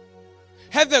increased?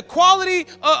 Has the quality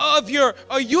of your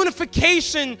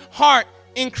unification heart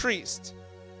increased?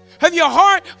 Have your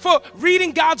heart for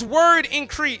reading God's word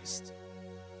increased?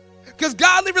 Because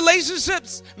godly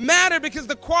relationships matter because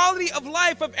the quality of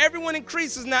life of everyone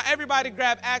increases. Now everybody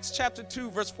grab Acts chapter 2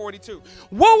 verse 42.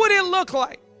 What would it look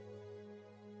like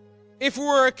if we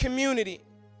were a community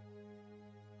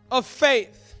of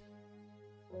faith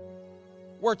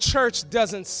where church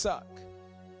doesn't suck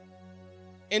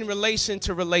in relation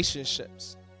to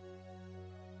relationships?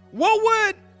 What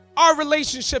would our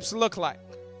relationships look like?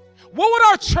 What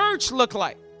would our church look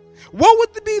like? What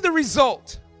would be the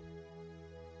result?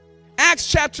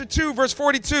 Acts chapter 2 verse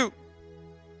 42.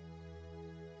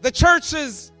 The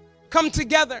churches come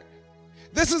together.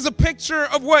 This is a picture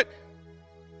of what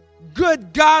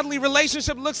good godly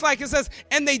relationship looks like. It says,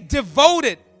 and they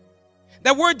devoted.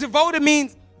 That word devoted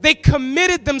means they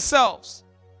committed themselves.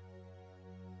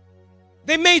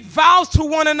 They made vows to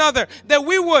one another that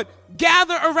we would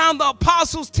gather around the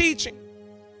apostles' teaching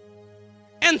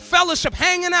and fellowship,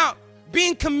 hanging out,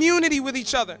 being community with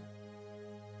each other.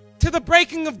 To the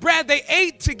breaking of bread, they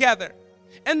ate together.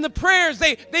 And the prayers,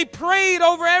 they prayed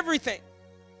over everything.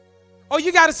 Oh,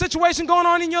 you got a situation going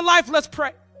on in your life? Let's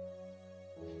pray.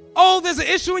 Oh, there's an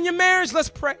issue in your marriage? Let's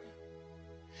pray.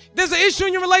 There's an issue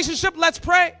in your relationship? Let's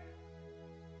pray.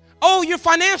 Oh, you're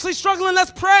financially struggling?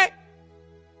 Let's pray.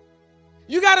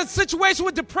 You got a situation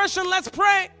with depression? Let's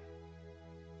pray.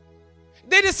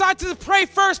 They decide to pray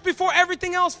first before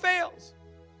everything else fails.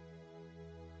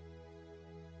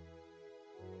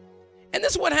 And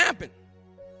this is what happened.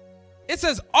 It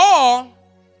says, all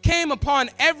came upon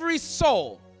every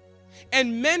soul,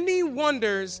 and many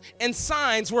wonders and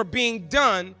signs were being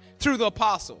done through the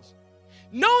apostles.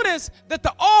 Notice that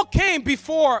the all came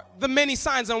before the many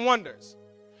signs and wonders.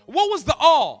 What was the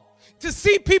all? To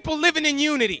see people living in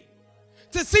unity.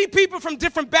 To see people from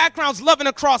different backgrounds loving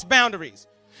across boundaries.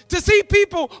 To see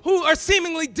people who are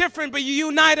seemingly different but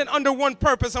united under one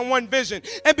purpose and one vision.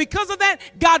 And because of that,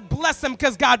 God blessed them,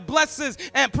 because God blesses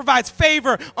and provides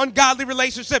favor on godly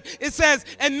relationship. It says,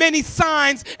 and many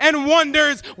signs and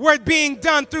wonders were being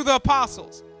done through the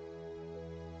apostles.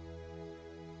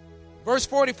 Verse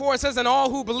 44 says, and all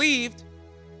who believed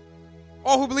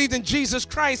in Jesus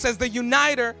Christ as the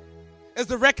uniter, as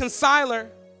the reconciler,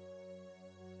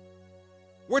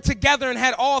 were together and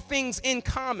had all things in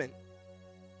common.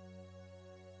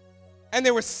 And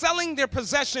they were selling their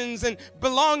possessions and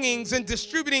belongings and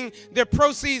distributing their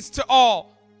proceeds to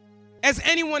all, as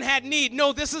anyone had need.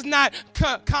 No, this is not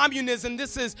communism.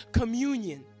 This is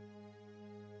communion.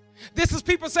 This is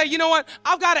people say, you know what?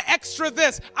 I've got an extra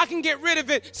this. I can get rid of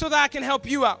it so that I can help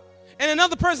you out. And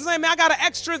another person saying, man, I got an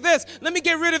extra this. Let me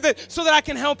get rid of it so that I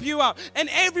can help you out. And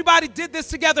everybody did this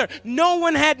together. No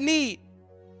one had need.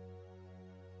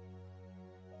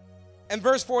 And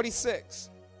verse 46.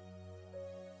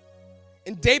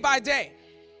 And day by day,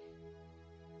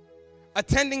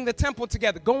 attending the temple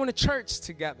together, going to church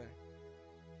together,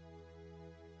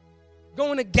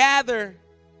 going to gather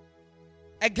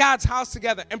at God's house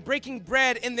together, and breaking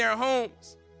bread in their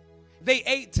homes. They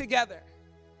ate together.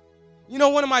 You know,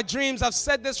 one of my dreams, I've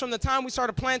said this from the time we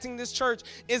started planting this church,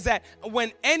 is that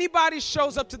when anybody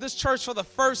shows up to this church for the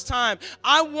first time,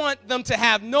 I want them to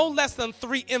have no less than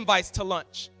 3 invites to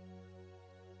lunch.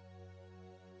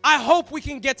 I hope we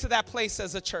can get to that place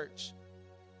as a church,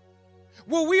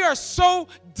 where we are so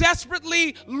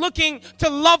desperately looking to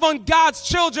love on God's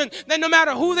children that no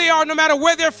matter who they are, no matter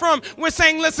where they're from, we're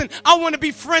saying, listen, I want to be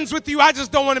friends with you. I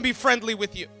just don't want to be friendly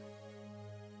with you.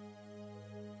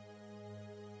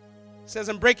 It says,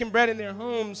 in breaking bread in their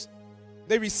homes,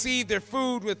 they received their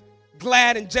food with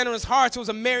glad and generous hearts. It was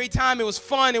a merry time. It was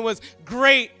fun. It was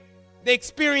great. They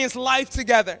experienced life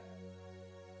together.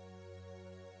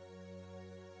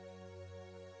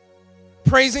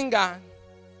 Praising God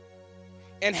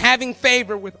and having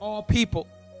favor with all people.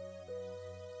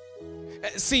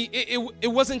 See, it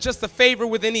wasn't just a favor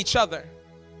within each other.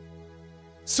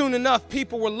 Soon enough,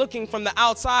 people were looking from the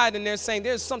outside and they're saying,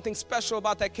 there's something special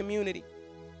about that community.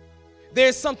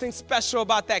 There's something special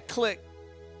about that clique.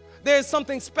 There's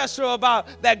something special about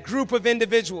that group of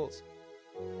individuals.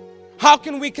 How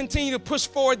can we continue to push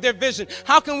forward their vision?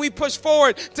 How can we push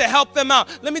forward to help them out?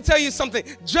 Let me tell you something.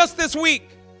 Just this week,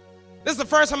 this is the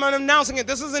first time I'm announcing it.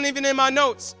 This isn't even in my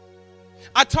notes.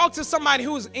 I talked to somebody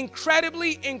who is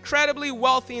incredibly, incredibly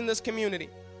wealthy in this community.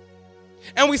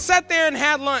 And we sat there and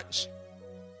had lunch.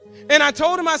 And I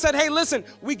told him, I said, hey, listen,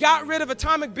 we got rid of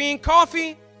Atomic Bean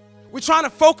Coffee. We're trying to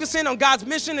focus in on God's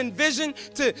mission and vision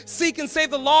to seek and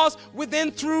save the lost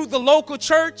within through the local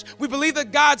church. We believe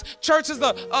that God's church is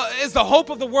the hope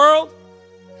of the world.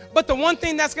 But the one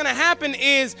thing that's going to happen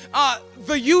is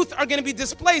the youth are going to be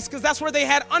displaced because that's where they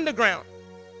had Underground.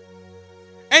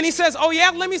 And he says, oh, yeah,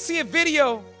 let me see a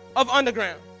video of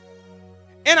Underground.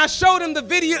 And I showed him the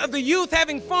video of the youth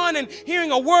having fun and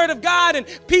hearing a word of God, and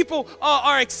people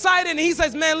are excited. And he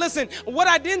says, man, listen, what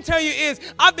I didn't tell you is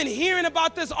I've been hearing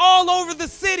about this all over the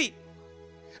city.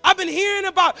 I've been hearing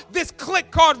about this clique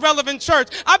called Relevant Church.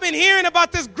 I've been hearing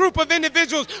about this group of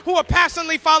individuals who are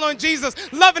passionately following Jesus,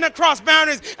 loving across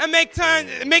boundaries, and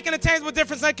making a tangible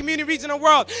difference in the community, region, and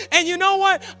world. And you know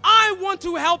what? I want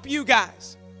to help you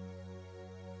guys.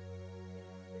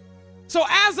 So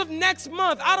as of next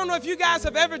month, I don't know if you guys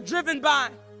have ever driven by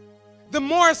the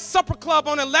Morris Supper Club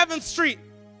on 11th Street,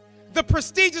 the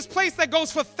prestigious place that goes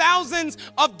for thousands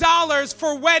of dollars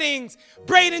for weddings.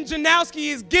 Braden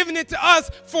Janowski is giving it to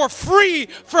us for free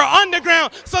for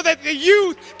Underground so that the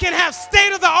youth can have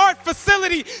state-of-the-art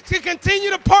facility to continue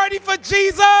to party for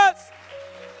Jesus.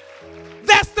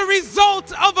 That's the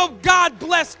result of a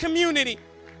God-blessed community.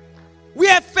 We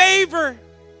have favor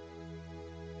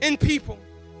in people.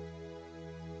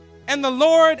 And the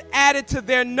Lord added to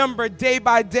their number day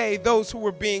by day those who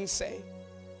were being saved.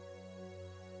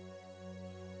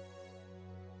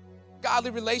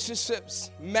 Godly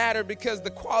relationships matter because the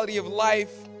quality of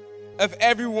life of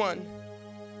everyone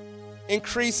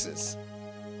increases.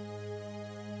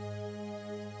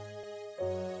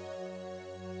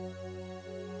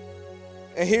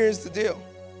 And here's the deal.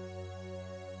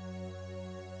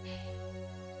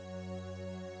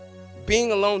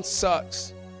 Being alone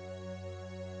sucks.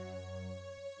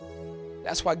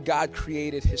 That's why God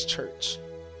created his church.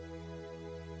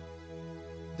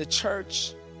 The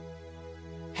church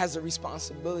has a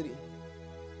responsibility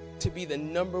to be the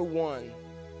number one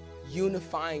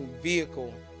unifying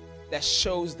vehicle that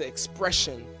shows the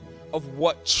expression of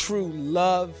what true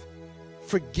love,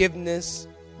 forgiveness,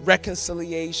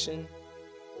 reconciliation,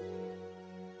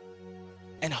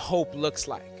 and hope looks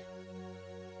like.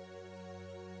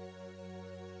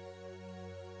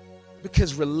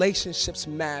 Because relationships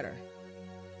matter.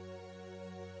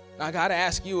 I got to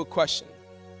ask you a question.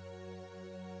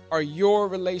 Are your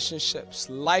relationships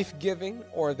life-giving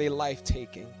or are they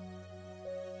life-taking?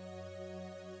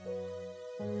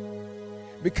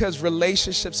 Because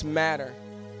relationships matter.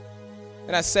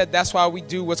 And I said that's why we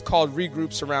do what's called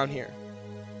regroups around here.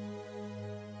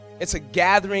 It's a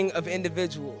gathering of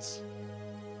individuals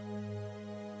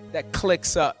that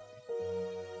clicks up.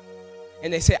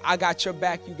 And they say, I got your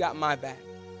back, you got my back.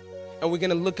 And we're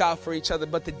going to look out for each other.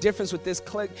 But the difference with this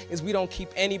clique is we don't keep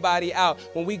anybody out.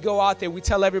 When we go out there, we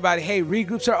tell everybody, hey,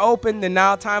 regroups are open. Then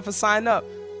now time for sign up.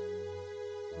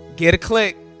 Get a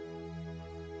clique.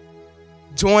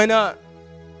 Join up.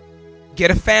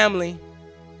 Get a family.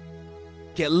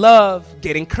 Get love.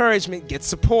 Get encouragement. Get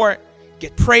support.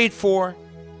 Get prayed for.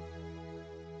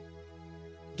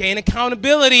 Gain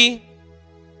accountability.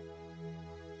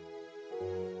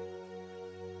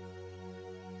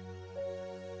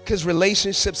 Because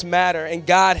relationships matter, and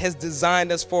God has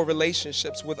designed us for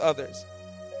relationships with others.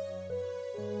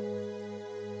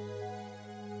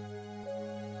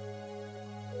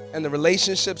 And the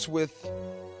relationships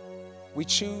we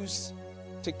choose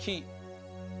to keep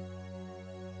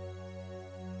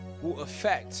will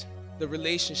affect the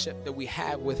relationship that we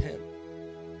have with Him.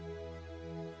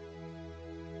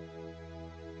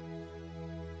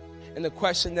 And the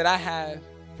question that I have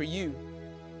for you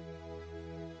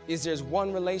is there's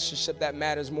one relationship that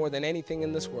matters more than anything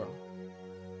in this world.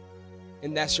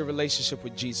 And that's your relationship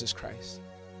with Jesus Christ.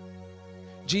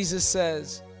 Jesus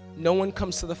says, no one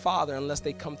comes to the Father unless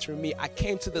they come through me. I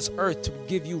came to this earth to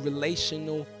give you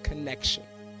relational connection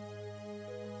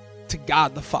to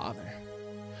God the Father.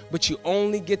 But you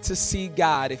only get to see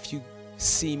God if you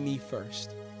see me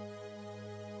first.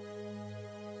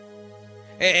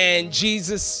 And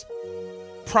Jesus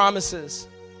promises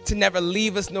to never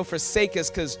leave us nor forsake us,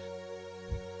 because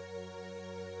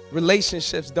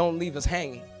relationships don't leave us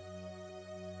hanging.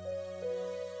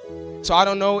 So I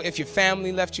don't know if your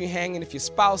family left you hanging, if your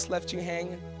spouse left you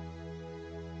hanging,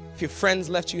 if your friends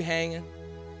left you hanging.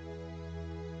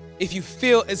 If you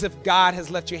feel as if God has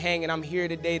left you hanging, I'm here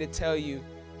today to tell you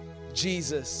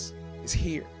Jesus is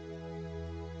here.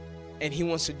 And He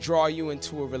wants to draw you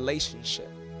into a relationship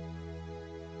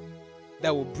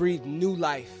that will breathe new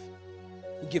life,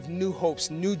 will give new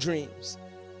hopes, new dreams,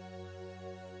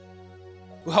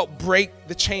 will help break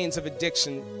the chains of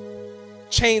addiction,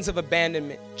 chains of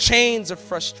abandonment, chains of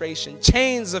frustration,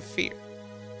 chains of fear.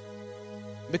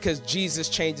 Because Jesus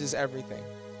changes everything.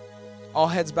 All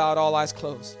heads bowed, all eyes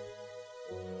closed.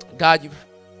 God,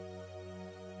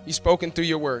 you've spoken through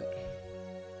your word.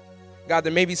 God,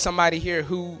 there may be somebody here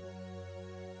who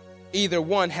either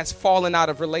one has fallen out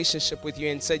of relationship with you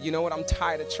and said, you know what, I'm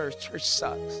tired of church. Church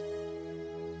sucks.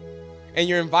 And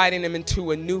you're inviting them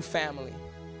into a new family,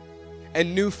 a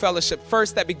new fellowship.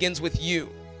 First, that begins with you.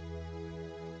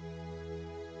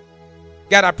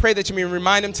 God, I pray that you may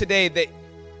remind them today that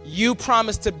you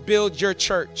promised to build your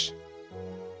church.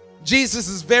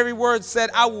 Jesus' very words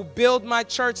said, I will build my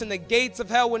church and the gates of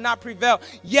hell will not prevail.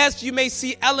 Yes, you may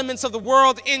see elements of the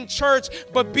world in church,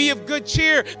 but be of good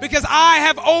cheer because I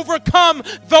have overcome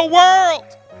the world.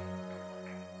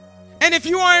 And if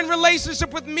you are in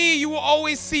relationship with me, you will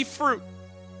always see fruit.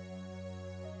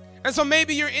 And so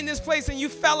maybe you're in this place and you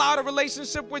fell out of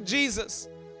relationship with Jesus.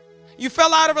 You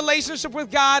fell out of relationship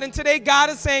with God, and today God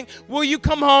is saying, will you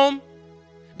come home?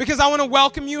 Because I want to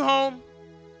welcome you home.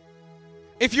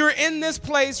 If you're in this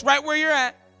place right where you're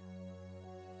at,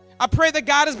 I pray that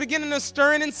God is beginning to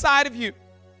stir inside of you.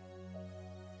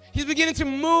 He's beginning to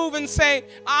move and say,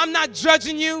 I'm not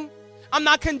judging you. I'm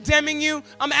not condemning you.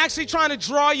 I'm actually trying to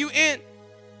draw you in.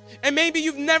 And maybe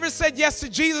you've never said yes to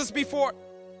Jesus before.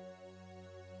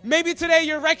 Maybe today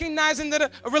you're recognizing that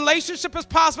a relationship is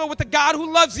possible with the God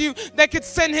who loves you, that could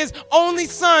send His only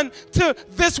Son to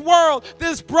this world,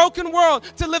 this broken world,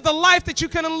 to live the life that you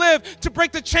couldn't live, to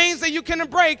break the chains that you couldn't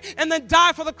break, and then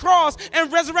die for the cross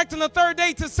and resurrect on the third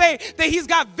day to say that He's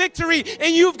got victory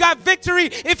and you've got victory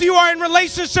if you are in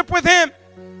relationship with Him.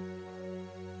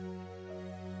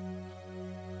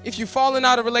 If you've fallen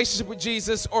out of relationship with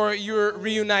Jesus, or you're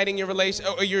reuniting your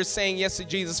relationship, or you're saying yes to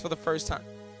Jesus for the first time,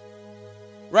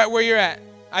 right where you're at,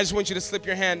 I just want you to slip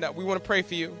your hand up. We want to pray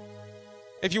for you.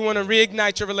 If you want to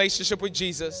reignite your relationship with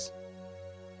Jesus,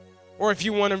 or if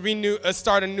you want to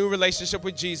start a new relationship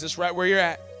with Jesus, right where you're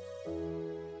at,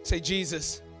 say,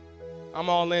 Jesus, I'm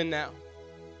all in now.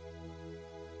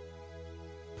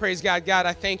 Praise God. God,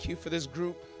 I thank you for this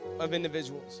group of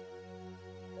individuals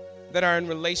that are in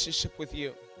relationship with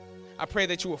you. I pray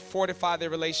that you will fortify their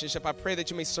relationship. I pray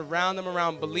that you may surround them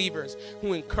around believers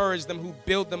who encourage them, who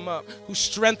build them up, who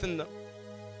strengthen them,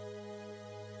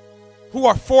 who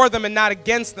are for them and not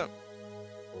against them,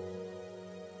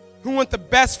 who want the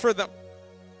best for them.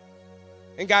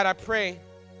 And God, I pray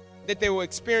that they will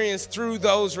experience through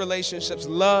those relationships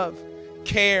love,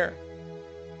 care,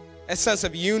 a sense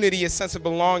of unity, a sense of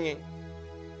belonging,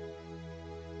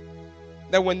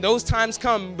 that when those times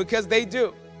come, because they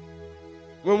do,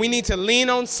 when we need to lean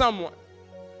on someone,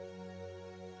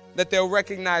 that they'll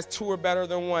recognize two are better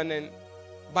than one, and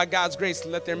by God's grace,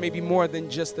 let there may be more than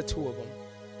just the two of them.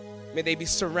 May they be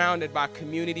surrounded by a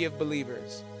community of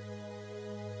believers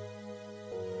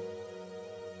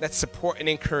that support and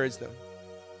encourage them,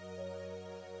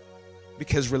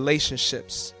 because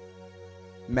relationships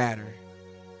matter.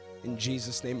 In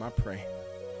Jesus' name I pray.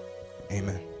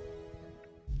 Amen.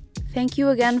 Thank you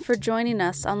again for joining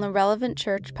us on the Relevant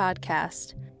Church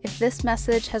podcast. If this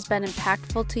message has been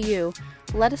impactful to you,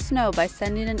 let us know by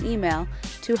sending an email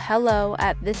to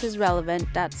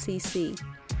hello@thisisrelevant.cc.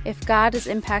 If God is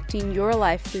impacting your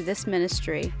life through this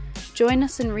ministry, join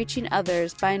us in reaching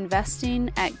others by investing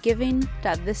at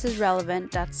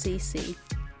giving.thisisrelevant.cc.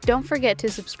 Don't forget to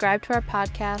subscribe to our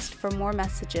podcast for more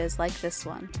messages like this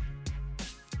one.